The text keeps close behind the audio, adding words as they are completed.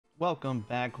Welcome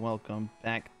back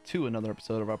to another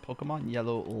episode of our Pokemon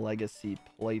Yellow Legacy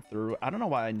playthrough. I don't know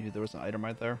why I knew there was an item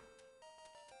right there.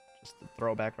 Just a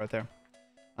throwback right there.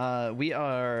 We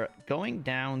are going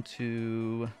down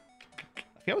to...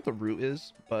 I forget what the route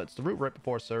is, but it's the route right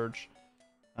before Surge.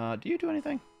 Do you do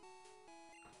anything?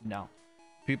 No.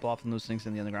 People often lose things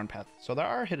in the underground path. So there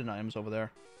are hidden items over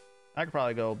there. I could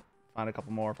probably go find a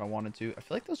couple more if I wanted to. I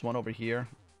feel like there's one over here.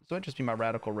 This might just be my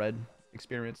Radical Red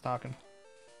experience talking.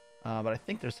 But I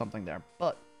think there's something there.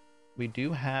 But we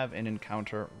do have an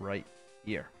encounter right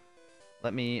here.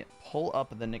 Let me pull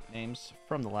up the nicknames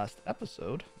from the last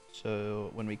episode.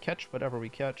 So when we catch whatever we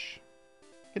catch,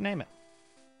 we can name it.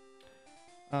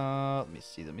 Let me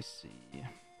see.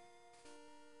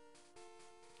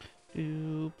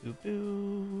 Boo, boo,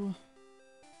 boo.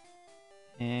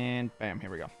 And bam, here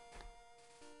we go.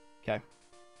 Okay.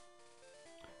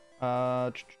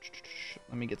 Let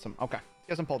me get some. Okay.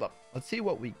 Get some pulled up. Let's see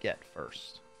what we get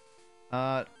first.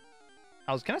 I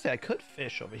was gonna say I could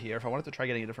fish over here if I wanted to try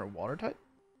getting a different water type.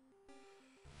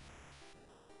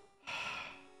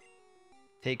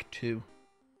 Take two.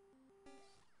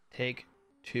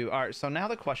 Alright, so now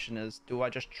the question is, do I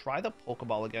just try the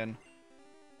Pokeball again?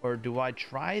 Or do I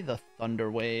try the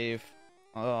Thunder Wave?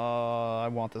 I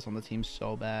want this on the team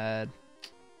so bad.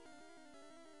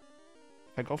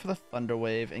 If I go for the Thunder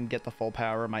Wave and get the full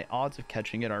power, my odds of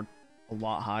catching it are a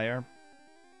lot higher.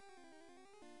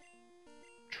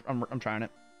 I'm trying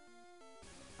it.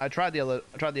 I tried the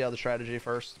other strategy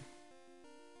first.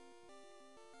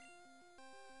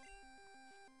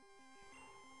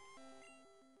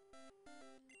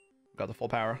 Got the full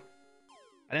power.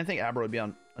 I didn't think Abra would be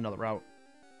on another route.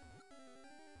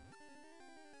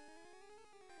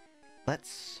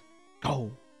 Let's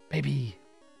go, baby.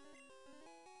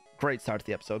 Great start to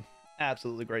the episode.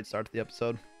 Absolutely great start to the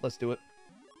episode. Let's do it.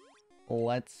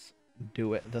 Let's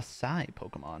do it. The Psy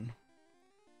Pokemon.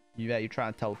 Yeah, you're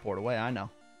trying to teleport away. I know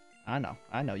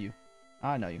you.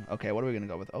 Okay, what are we gonna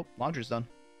go with? Oh, laundry's done.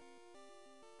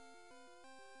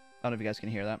 I don't know if you guys can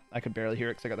hear that. I could barely hear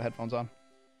it because I got the headphones on.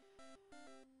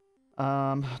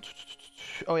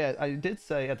 Oh yeah, I did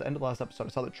say at the end of the last episode I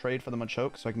saw the trade for the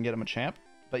Machoke so I can get him a champ.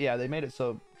 But yeah, they made it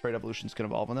so trade evolutions can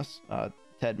evolve in this.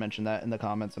 Ted mentioned that in the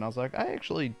comments, and I was like, I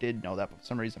actually did know that, but for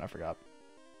some reason I forgot.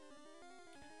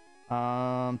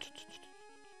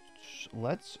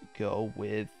 Let's go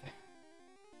with...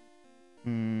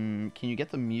 can you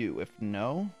get the Mew? If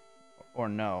no, or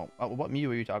no. What Mew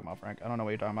are you talking about, Frank? I don't know what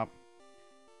you're talking about.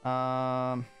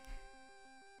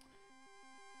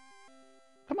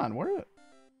 Come on, I feel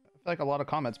like a lot of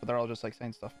comments, but they're all just like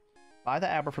saying stuff. Buy the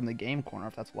Abra from the game corner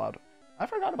if that's allowed. I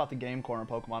forgot about the game corner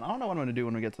Pokemon. I don't know what I'm going to do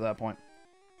when we get to that point.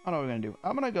 I don't know what we're going to do.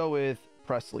 I'm going to go with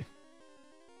Presley.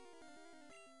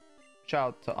 Shout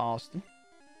out to Austin.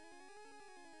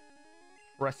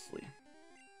 Presley.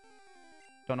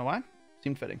 Don't know why.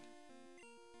 Seemed fitting.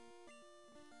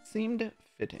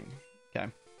 Okay.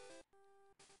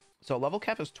 So level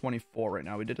cap is 24 right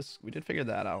now. We did figure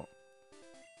that out.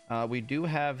 We do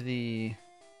have the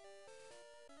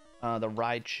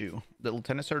Raichu. The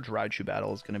Lieutenant Surge Raichu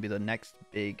battle is going to be the next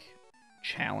big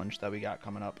challenge that we got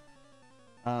coming up.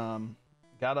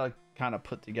 Gotta kind of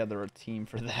put together a team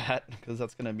for that because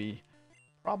that's going to be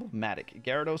problematic.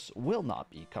 Gyarados will not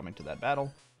be coming to that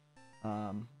battle.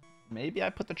 Maybe I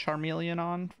put the Charmeleon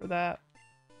on for that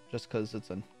just because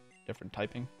it's a different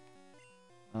typing.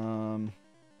 Trying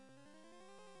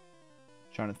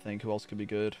to think who else could be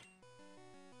good.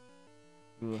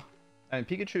 Ooh. And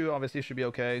Pikachu obviously should be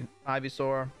okay.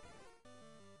 Ivysaur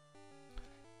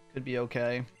could be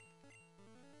okay.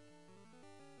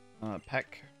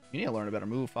 Peck, you need to learn a better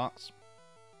move, Fox.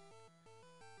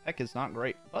 Peck is not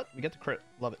great, but we get the crit.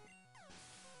 Love it.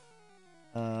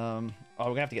 Oh, we're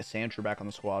gonna have to get Sandshrew back on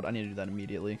the squad. I need to do that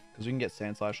immediately because we can get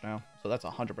Sandslash now. So that's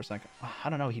 100%. I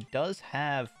don't know. He does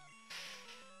have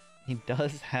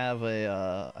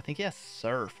a. I think he has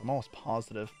Surf. I'm almost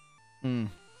positive. We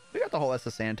got the whole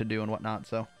SSN to do and whatnot,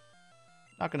 so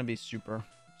not gonna be super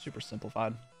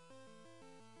simplified.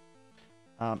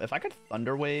 If I could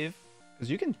Thunder Wave, because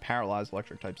you can paralyze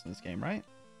electric types in this game, right?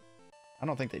 I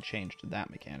don't think they changed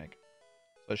that mechanic,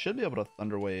 so I should be able to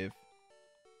Thunder Wave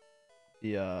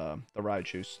the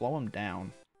Raichu, slow him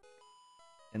down,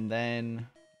 and then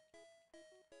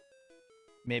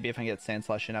maybe if I get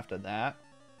Sandslash in after that,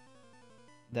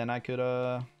 then I could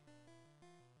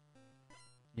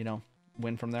you know,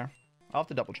 win from there. I'll have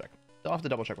to double check. I'll have to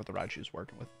double check what the Raichu's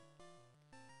working with,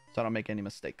 so I don't make any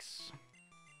mistakes.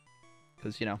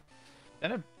 Because, you know,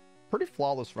 and a pretty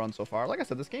flawless run so far. Like I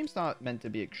said, this game's not meant to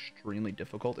be extremely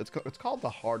difficult. It's called the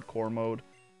hardcore mode,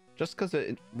 just because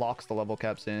it locks the level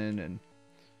caps in, and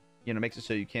you know, makes it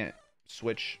so you can't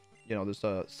switch. You know, there's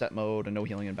a set mode and no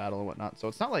healing in battle and whatnot. So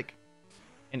it's not like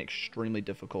an extremely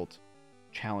difficult,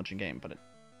 challenging game, but it,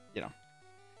 you know,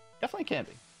 definitely can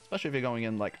be, especially if you're going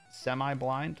in like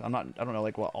semi-blind. I don't know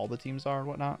like what all the teams are and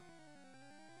whatnot.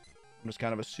 I'm just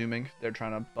kind of assuming they're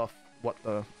trying to buff what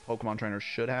the Pokemon trainers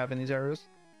should have in these areas.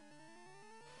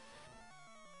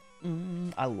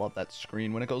 I love that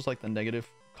screen when it goes like the negative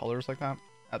colors like that.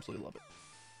 Absolutely love it.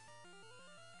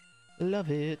 Love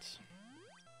it.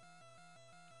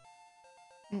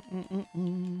 All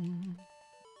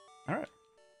right.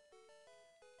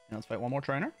 Now let's fight one more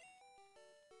trainer.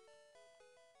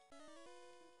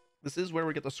 This is where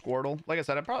we get the Squirtle. Like I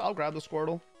said, I'll grab the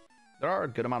Squirtle. There are a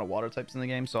good amount of water types in the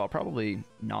game, so I'll probably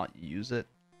not use it,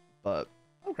 but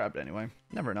I'll grab it anyway.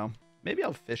 Never know. Maybe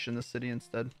I'll fish in the city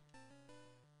instead.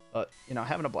 But, you know,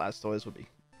 having a Blastoise would be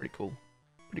pretty cool.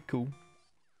 Pretty cool.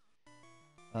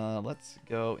 Let's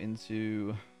go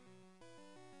into...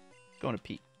 Let's go into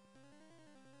Pete.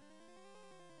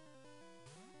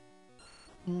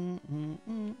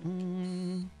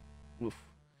 Oof.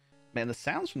 Man, the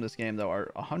sounds from this game, though,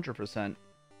 are 100%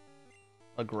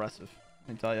 aggressive.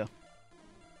 Let me tell you.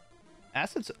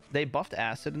 They buffed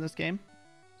Acid in this game,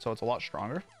 so it's a lot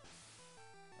stronger.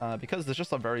 Because there's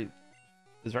just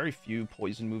there's very few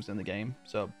poison moves in the game,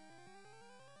 so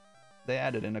they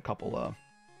added in a couple of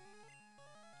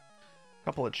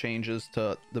changes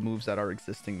to the moves that are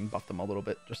existing and buff them a little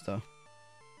bit, just to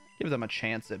give them a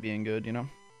chance at being good, you know?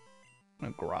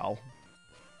 I'm gonna Growl.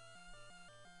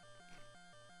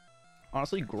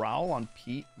 Honestly, Growl on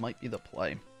Pete might be the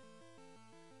play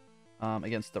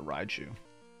against the Raichu.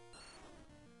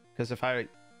 Because if I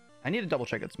need to double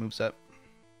check its moveset.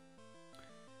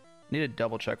 I need to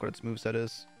double check what its moveset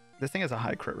is. This thing has a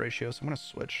high crit ratio, so I'm going to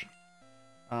switch.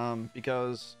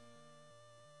 Because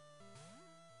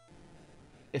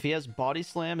if he has Body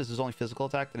Slam as his only physical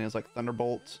attack, then he has like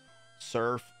Thunderbolt,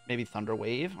 Surf, maybe Thunder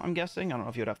Wave, I'm guessing. I don't know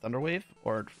if he would have Thunder Wave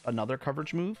or another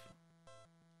coverage move.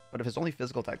 But if his only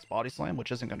physical attack is Body Slam,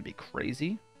 which isn't going to be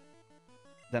crazy,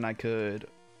 then I could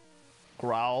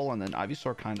Growl, and then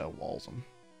Ivysaur kind of walls him.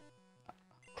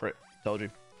 Crit. Told you.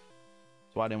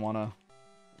 That's why I didn't want to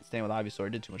stand with Ivysaur.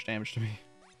 It did too much damage to me.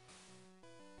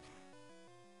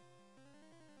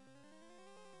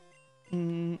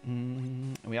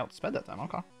 And we outsped that time.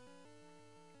 Okay.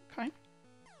 Okay.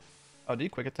 Oh, did he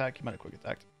quick attack? He might have quick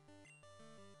attacked.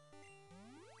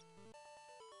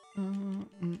 Alright.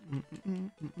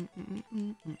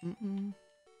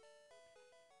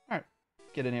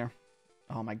 Let's get in here.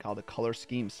 Oh my god, the color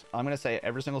schemes. I'm going to say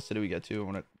every single city we get to,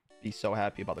 I'm going to be so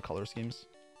happy about the color schemes.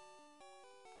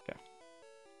 Okay.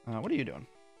 What are you doing?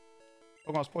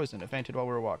 Pokemon's poisoned. It fainted while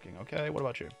we were walking. Okay, what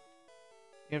about you?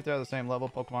 Even if they're the same level,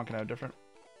 Pokemon can have different...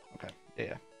 Okay,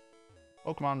 yeah.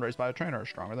 Pokemon raised by a trainer are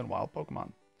stronger than wild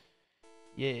Pokemon.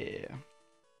 Yeah.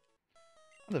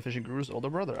 I'm the fishing guru's older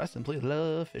brother. I simply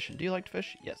love fishing. Do you like to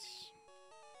fish? Yes.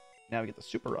 Now we get the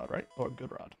Super Rod, right? Or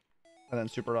Good Rod. And then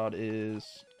Super Rod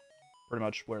is pretty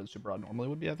much where the Super Rod normally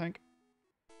would be, I think.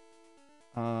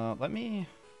 Let me...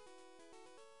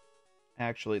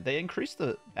 Actually, they increased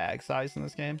the bag size in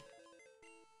this game.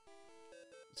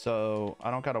 So,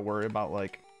 I don't gotta worry about,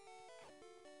 like,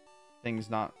 things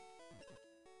not...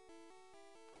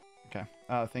 Okay.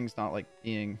 Things not, like,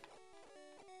 being...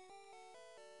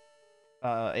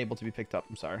 able to be picked up.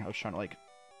 I'm sorry. I was trying to, like,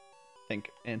 think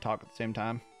and talk at the same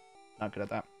time. Not good at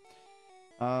that.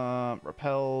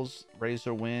 Repels,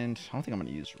 Razor Wind. I don't think I'm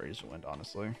gonna use Razor Wind,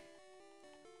 honestly.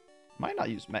 Might not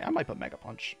use... I might put Mega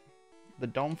Punch. The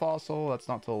Dome Fossil, that's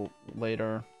not till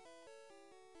later.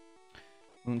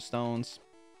 Moonstones.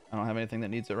 I don't have anything that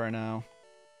needs it right now.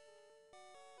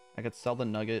 I could sell the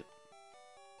Nugget.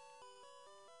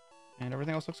 And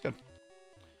everything else looks good.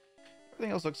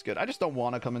 Everything else looks good. I just don't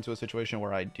want to come into a situation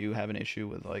where I do have an issue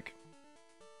with, like,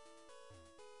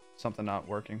 something not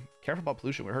working. Careful about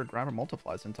pollution. We heard grammar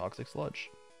multiplies in toxic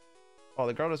sludge. Oh,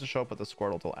 the girl doesn't show up with the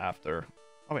Squirtle till after.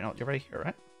 Oh, wait, no, you're right here,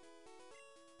 right?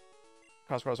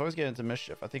 Crossroads always get into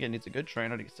mischief. I think it needs a good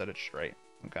trainer to set it straight.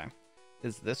 Okay.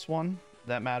 Is this one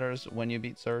that matters when you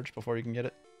beat Surge before you can get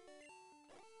it?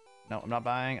 No, I'm not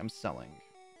buying. I'm selling.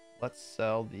 Let's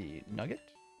sell the Nugget.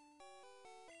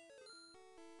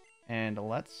 And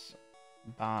let's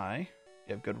buy...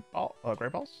 You have good ball,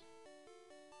 Great Balls?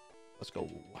 Let's go.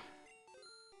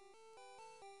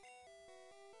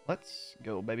 Let's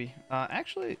go, baby.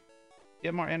 Actually, you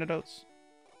have more antidotes?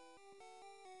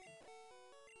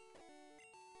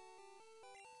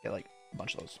 Get like a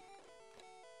bunch of those.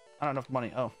 I don't have enough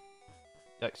money. Oh,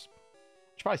 yikes!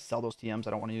 Should probably sell those TMs I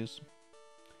don't want to use.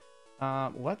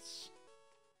 Let's,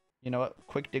 you know what?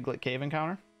 Quick Diglett Cave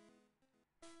encounter.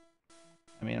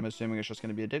 I mean, I'm assuming it's just going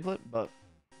to be a Diglett, but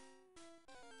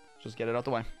just get it out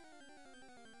the way.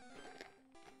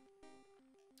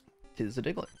 Tis a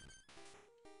Diglett.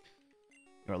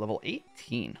 You're at level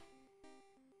 18.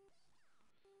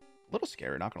 A little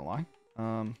scary, not gonna lie.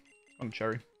 On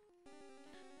Cherry.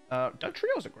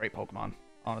 Dugtrio is a great Pokemon.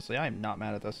 Honestly, I am not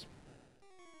mad at this.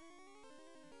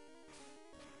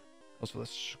 Goes for the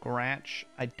Scratch.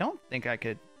 I don't think I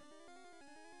could.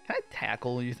 Can I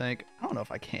tackle, you think? I don't know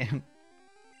if I can.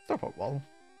 It's a Pokeball.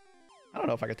 I don't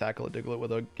know if I could tackle a Diglett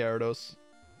with a Gyarados.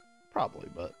 Probably,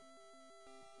 but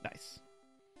nice.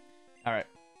 Alright.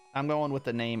 I'm going with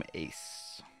the name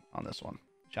Ace on this one.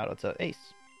 Shout out to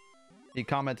Ace. He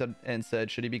commented and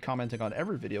said, should he be commenting on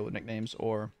every video with nicknames,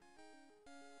 or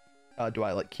do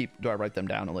I write them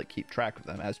down and like keep track of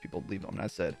them as people leave them? And I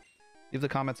said, leave the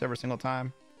comments every single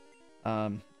time.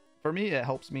 For me, it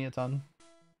helps me a ton.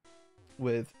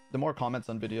 With the more comments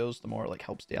on videos, the more like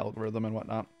helps the algorithm and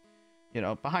whatnot. You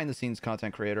know, behind the scenes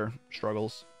content creator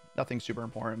struggles. Nothing super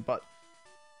important, but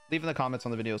leaving the comments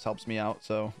on the videos helps me out.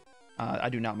 So I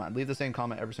do not mind. Leave the same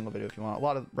comment every single video if you want. A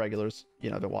lot of regulars, you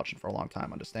know, they're watching for a long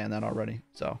time, understand that already.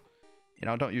 So, you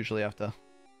know, don't usually have to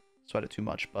sweat it too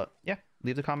much. But yeah,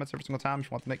 leave the comments every single time if you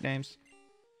want the nicknames.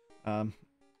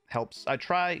 Helps. I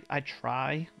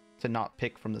try to not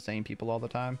pick from the same people all the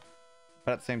time.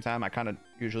 But at the same time, I kind of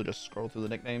usually just scroll through the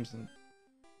nicknames and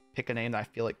pick a name that I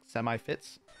feel like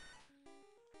semi-fits.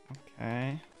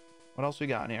 Okay. What else we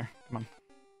got in here? Come on.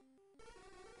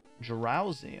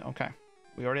 Drowsy. Okay.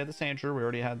 We already had the Sandshrew. We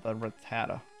already had the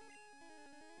Rattata.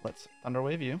 Let's Thunder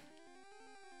Wave you.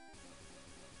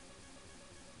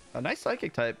 A nice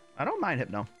Psychic type. I don't mind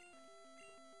Hypno.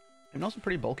 Hypno's a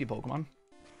pretty bulky Pokemon.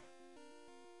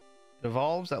 It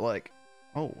evolves at like...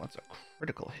 Oh, that's a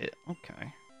critical hit.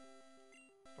 Okay.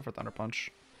 Go for Thunder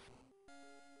Punch.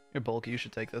 You're bulky. You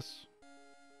should take this.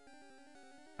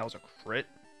 That was a crit.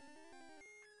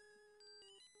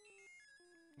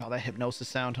 Oh, that Hypnosis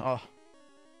sound. Oh.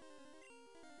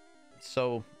 It's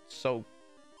so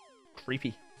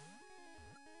creepy.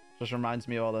 Just reminds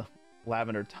me of all the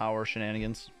Lavender Tower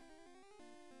shenanigans.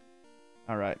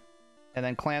 Alright. And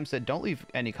then Clam said, don't leave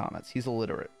any comments. He's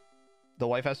illiterate. The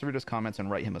wife has to read his comments and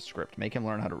write him a script. Make him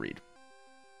learn how to read.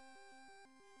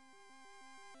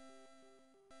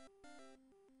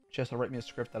 She has to write me a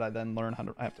script that I then learn how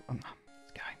to... I have to...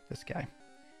 This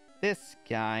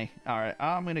guy. Alright,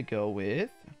 I'm going to go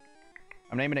with...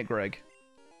 I'm naming it Greg.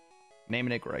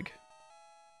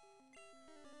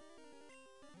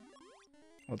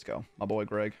 Let's go. My boy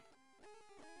Greg.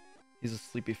 He's a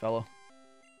sleepy fellow.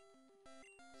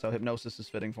 So Hypnosis is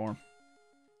fitting for him.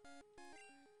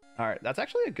 Alright, that's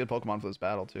actually a good Pokemon for this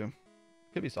battle, too.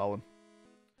 Could be solid.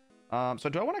 So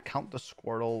do I want to count the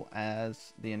Squirtle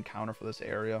as the encounter for this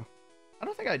area? I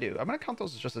don't think I do. I'm going to count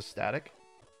those as just as static.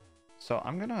 So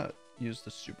I'm going to use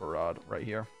the Super Rod right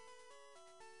here.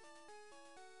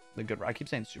 The good rod. I keep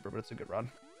saying super, but it's a good rod.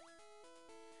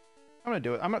 I'm going to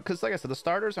do it. Because like I said, the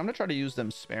starters, I'm going to try to use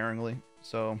them sparingly.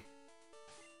 So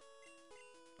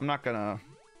I'm not going to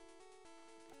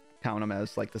count them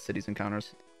as like the city's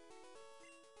encounters.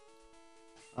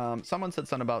 Someone said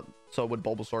something about, so would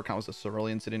Bulbasaur count as a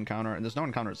Cerulean city encounter? And there's no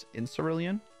encounters in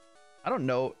Cerulean. I don't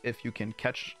know if you can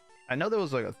catch... I know there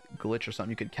was like a glitch or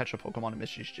something. You could catch a Pokemon in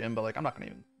Mishy's gym, but like I'm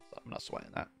not sweating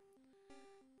that.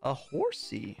 A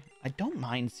Horsey. I don't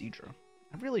mind Seadra.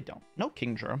 I really don't. No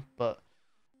Kingdra, but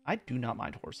I do not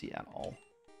mind Horsey at all.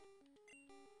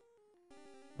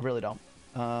 I really don't.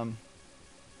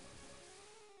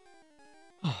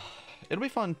 It'll be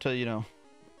fun to, you know,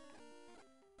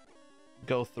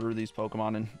 go through these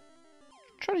Pokemon and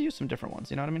try to use some different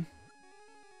ones, you know what I mean?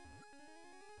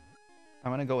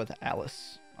 I'm gonna go with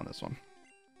Alice on this one.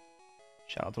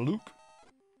 Shout out to Luke.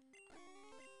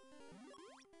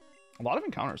 A lot of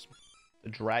encounters. The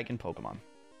Dragon Pokemon.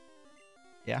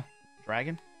 Yeah,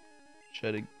 Dragon.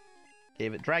 Should have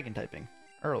gave it Dragon typing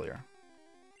earlier.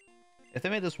 If they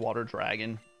made this Water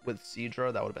Dragon with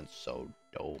Seadra, that would have been so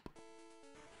dope.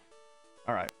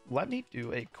 Alright, let me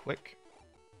do a quick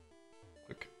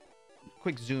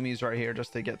zoomies right here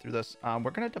just to get through this.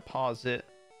 We're going to deposit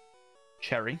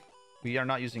Cherry. We are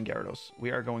not using Gyarados. We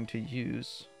are going to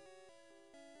use...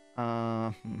 who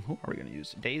are we going to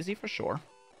use? Daisy for sure.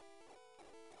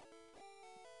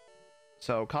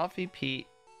 So, Coffee, Pete,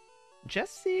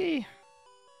 Jesse.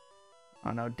 Oh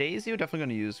no, Daisy we're definitely going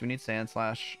to use. We need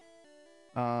Sandslash.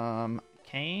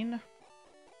 Kane.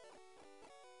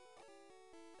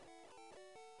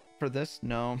 For this,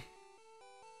 no.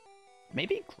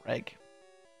 Maybe Greg.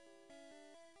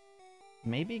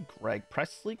 Maybe Greg.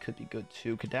 Presley could be good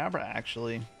too. Kadabra,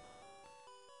 actually.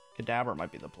 Kadabra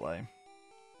might be the play.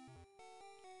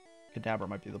 Kadabra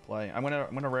might be the play. I'm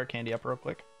gonna rare candy up real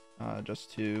quick,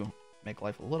 just to make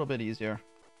life a little bit easier.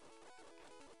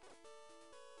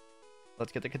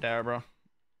 Let's get the Kadabra.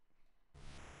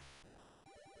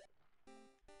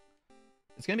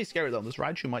 It's gonna be scary though. This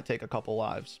Raichu might take a couple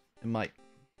lives. It might.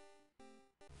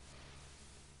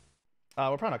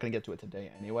 We're probably not gonna get to it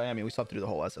today anyway. I mean, we still have to do the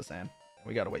whole SSN.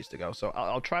 We got a ways to go. So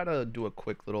I'll try to do a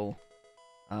quick little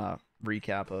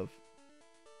recap of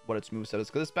what its moveset is.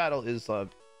 Because this battle is an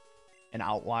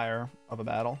outlier of a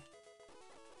battle.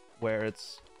 Where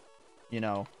it's, you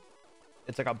know,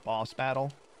 it's like a boss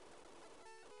battle.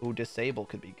 Ooh, Disable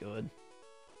could be good.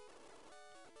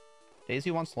 Daisy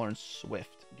wants to learn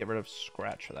Swift. Get rid of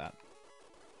Scratch for that.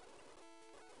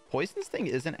 Poison Sting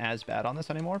isn't as bad on this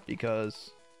anymore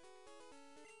because...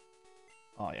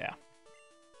 Oh, yeah.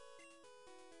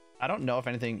 I don't know if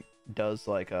anything does,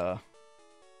 like,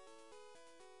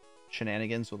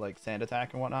 shenanigans with, like, Sand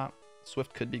Attack and whatnot.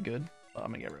 Swift could be good, but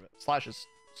I'm gonna get rid of it. Slash is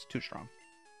too strong.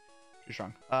 Too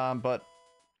strong. But...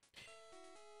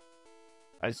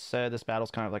 I said this battle's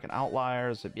kind of like an outlier,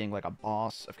 as it being like a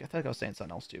boss. I feel like I was saying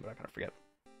something else too, but I kind of forget.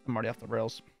 I'm already off the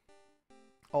rails.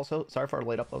 Also, sorry for our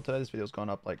late upload today. This video's going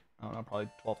up like, I don't know,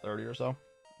 probably 12:30 or so.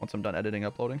 Once I'm done editing,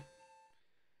 uploading.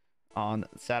 On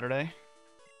Saturday.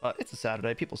 It's a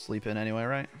Saturday. People sleep in anyway,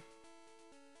 right?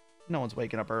 No one's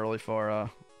waking up early for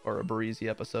a breezy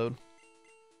episode.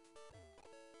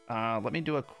 Let me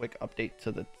do a quick update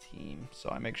to the team so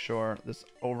I make sure this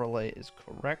overlay is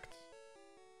correct.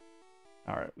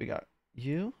 All right, we got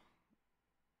you.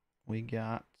 We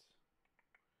got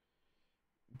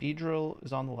Beedrill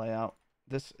is on the layout.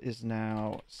 This is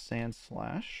now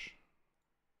Sandslash.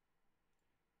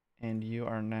 And you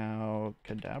are now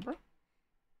Kadabra.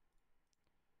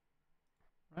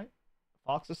 Right?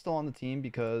 Fox is still on the team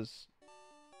because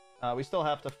we still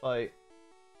have to fight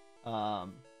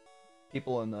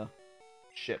people in the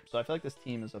ship. So I feel like this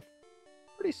team is a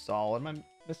pretty solid. Am I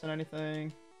missing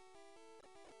anything?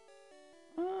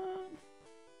 I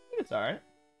think it's alright.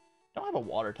 Don't have a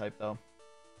water type though.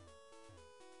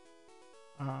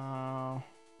 Not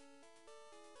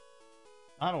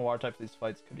a water type for these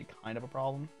fights could be kind of a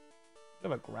problem. We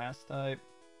have a grass type.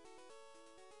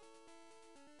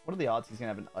 What are the odds he's gonna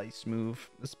have an ice move?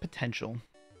 This potential.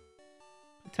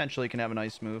 Potentially can have an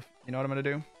ice move. You know what I'm gonna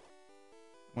do? I'm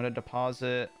gonna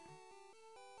deposit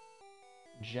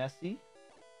Jesse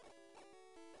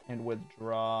and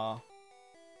withdraw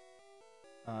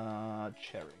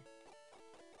Cherry.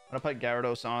 I'm gonna put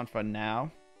Gyarados on for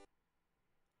now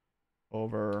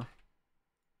over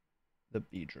the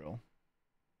Beedrill.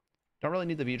 Don't really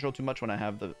need the Beedrill too much when I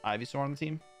have the Ivysaur on the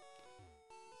team,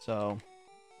 so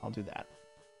I'll do that.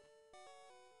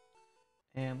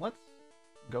 And let's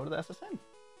go to the SSN.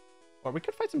 Or we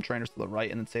could fight some trainers to the right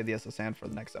and then save the SSN for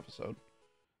the next episode.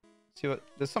 See what?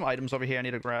 There's some items over here I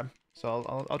need to grab,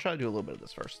 so I'll try to do a little bit of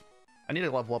this first. I need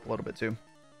to level up a little bit too.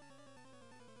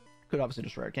 Could obviously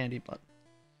just rare candy, but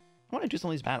I want to do some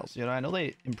of these battles. You know, I know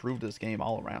they improved this game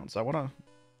all around, so I want to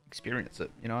experience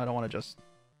it. You know, I don't want to just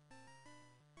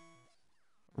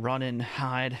run and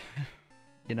hide.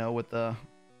 You know, with the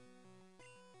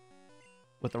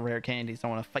rare candies. I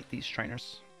want to fight these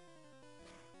trainers.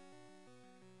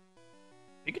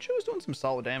 Pikachu is doing some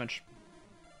solid damage.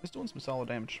 He's doing some solid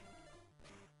damage.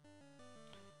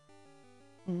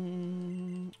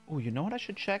 Oh, you know what I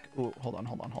should check? Oh, hold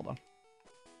on.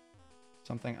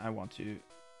 Something I want to...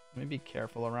 Let me be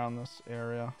careful around this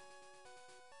area.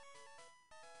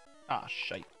 Ah,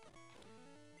 shite.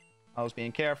 I was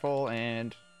being careful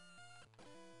and...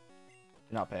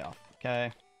 did not pay off.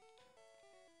 Okay.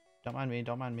 Don't mind me.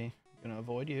 I'm gonna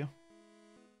avoid you.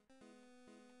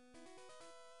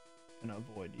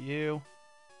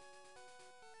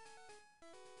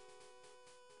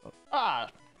 Oh, ah!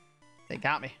 They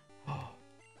got me.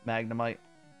 Magnemite.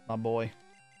 My boy.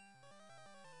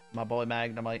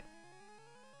 Magnemite.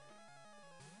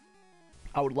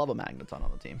 I would love a Magneton on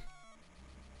the team.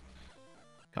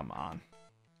 Come on.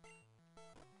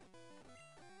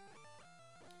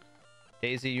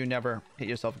 Daisy, you never hit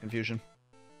yourself in confusion.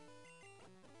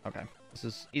 Okay. This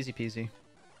is easy peasy.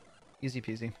 Easy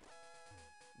peasy.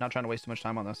 Not trying to waste too much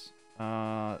time on this.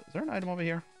 Is there an item over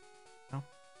here? No?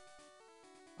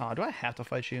 Do I have to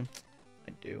fight you?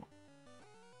 I do.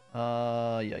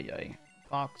 Yay.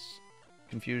 Fox.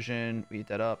 Confusion. We eat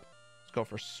that up. Let's go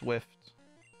for Swift.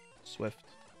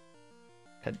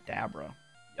 Kadabra.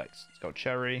 Yikes. Let's go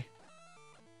Cherry.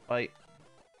 Fight.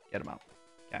 Get him out.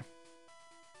 Okay.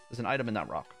 There's an item in that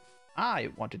rock. I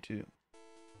wanted to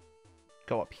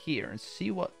go up here and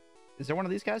see what... Is there one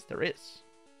of these guys? There is.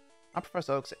 I'm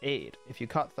Professor Oak's aide. If you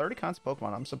caught 30 kinds of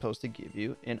Pokemon, I'm supposed to give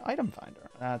you an item finder.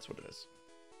 That's what it is.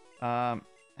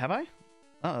 Have I?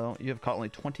 Uh-oh, you have caught only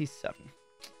 27.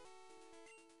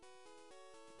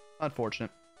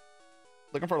 Unfortunate.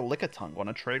 Looking for a Lickitung. Want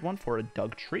to trade one for a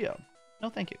Dugtrio? No,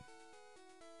 thank you.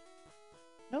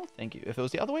 No, thank you. If it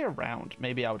was the other way around,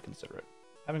 maybe I would consider it.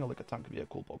 Having a Lickitung could be a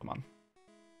cool Pokemon.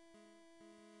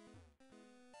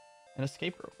 An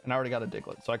Escape Rope. And I already got a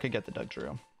Diglett, so I could get the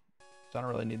Dugtrio. So I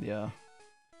don't really need the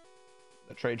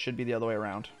trade should be the other way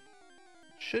around.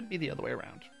 Should be the other way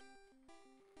around.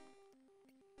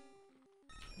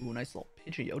 Ooh, nice little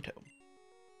Pidgeotto.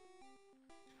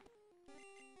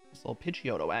 Nice little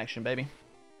Pidgeotto action, baby.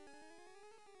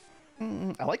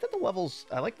 I like that the levels,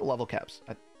 I like the level caps.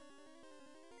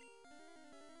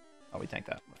 Oh, we tanked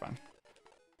that. We're fine.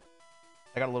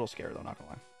 I got a little scared, though, not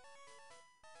gonna lie.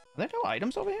 Are there no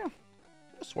items over here?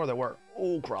 I swore there were.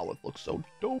 Oh, Growlithe looks so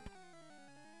dope.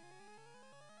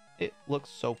 It looks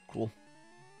so cool.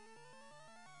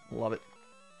 Love it.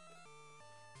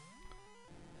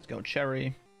 Let's go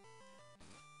Cherry.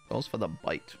 Goes for the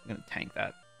bite. I'm gonna tank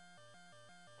that.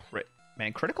 Crit.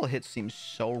 Man, critical hits seem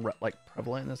so like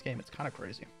prevalent in this game. It's kind of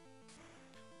crazy.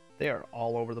 They are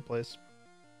all over the place.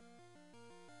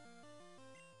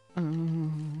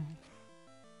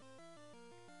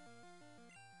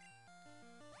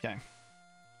 Okay.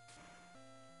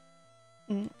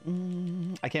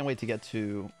 I can't wait to get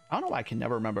to... I don't know why I can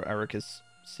never remember Erica's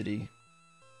city.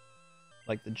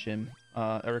 Like the gym.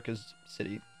 Erica's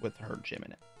city with her gym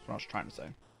in it. That's what I was trying to say.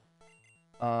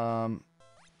 I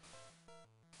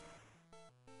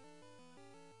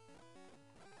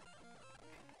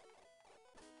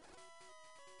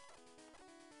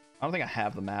don't think I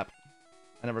have the map.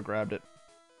 I never grabbed it.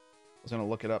 I was gonna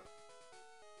look it up.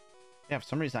 Yeah, for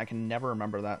some reason I can never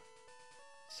remember that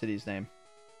city's name.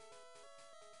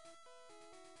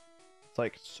 It's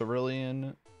like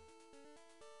Cerulean.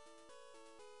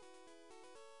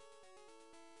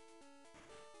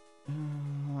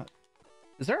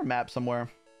 Is there a map somewhere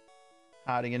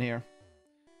hiding in here?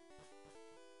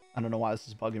 I don't know why this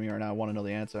is bugging me right now. I want to know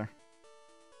the answer.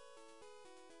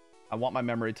 I want my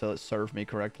memory to serve me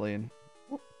correctly. And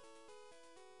what's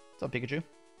up, Pikachu? You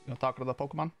gonna talk to the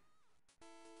Pokemon?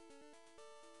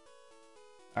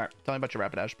 All right, tell me about your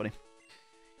Rapidash, buddy.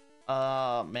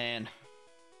 Man.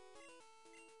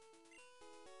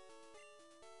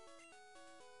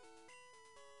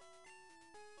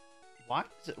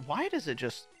 Why does it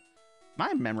just...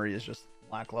 My memory is just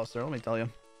lackluster, let me tell you.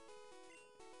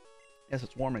 Yes,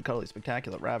 it's warm and cuddly,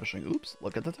 spectacular, ravishing. Oops,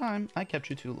 look at the time. I kept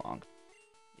you too long.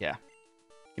 Yeah.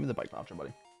 Give me the bike option,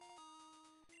 buddy.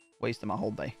 Wasting my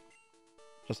whole day.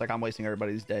 Just like I'm wasting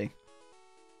everybody's day.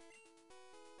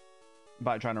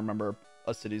 By trying to remember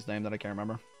a city's name that I can't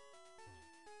remember.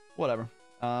 Whatever.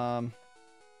 I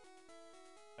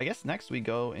guess next we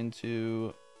go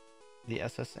into the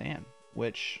SS Anne,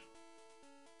 which...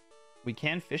 we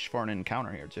can fish for an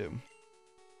encounter here, too.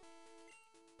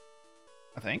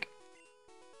 I think.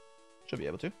 Should be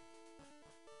able to.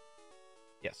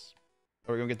 Yes.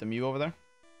 Are we gonna get the Mew over there?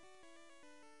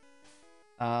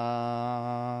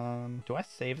 Do I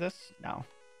save this? No.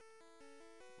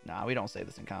 Nah, we don't save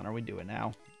this encounter. We do it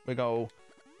now. We go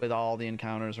with all the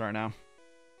encounters right now.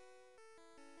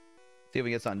 See if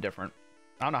we get something different.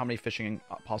 I don't know how many fishing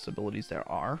possibilities there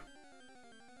are.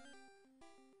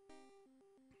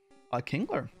 A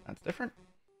Kingler. That's different.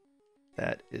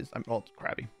 That is... well, it's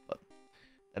Krabby, but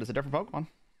that is a different Pokemon.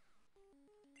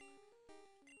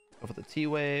 Go for the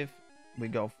T-Wave. We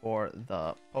go for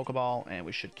the Pokeball, and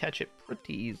we should catch it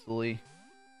pretty easily.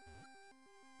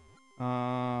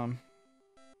 There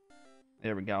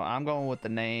we go. I'm going with the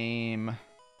name...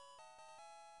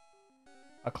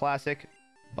 a classic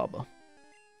Bubba.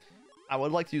 I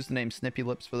would like to use the name Snippy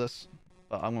Lips for this,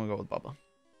 but I'm going to go with Bubba.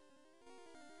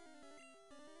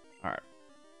 Alright.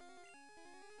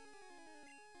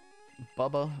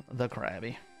 Bubba the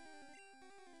Krabby.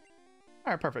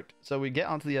 Alright, perfect. So we get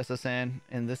onto the SS Anne,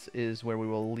 and this is where we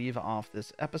will leave off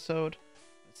this episode.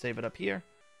 Let's save it up here.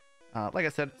 Like I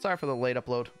said, sorry for the late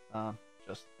upload.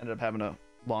 Just ended up having a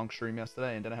long stream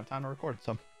yesterday and didn't have time to record.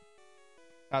 So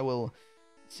I will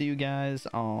see you guys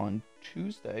on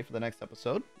Tuesday for the next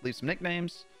episode. Leave some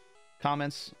nicknames,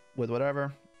 comments with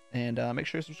whatever, and make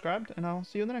sure you're subscribed, and I'll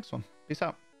see you in the next one. Peace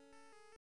out.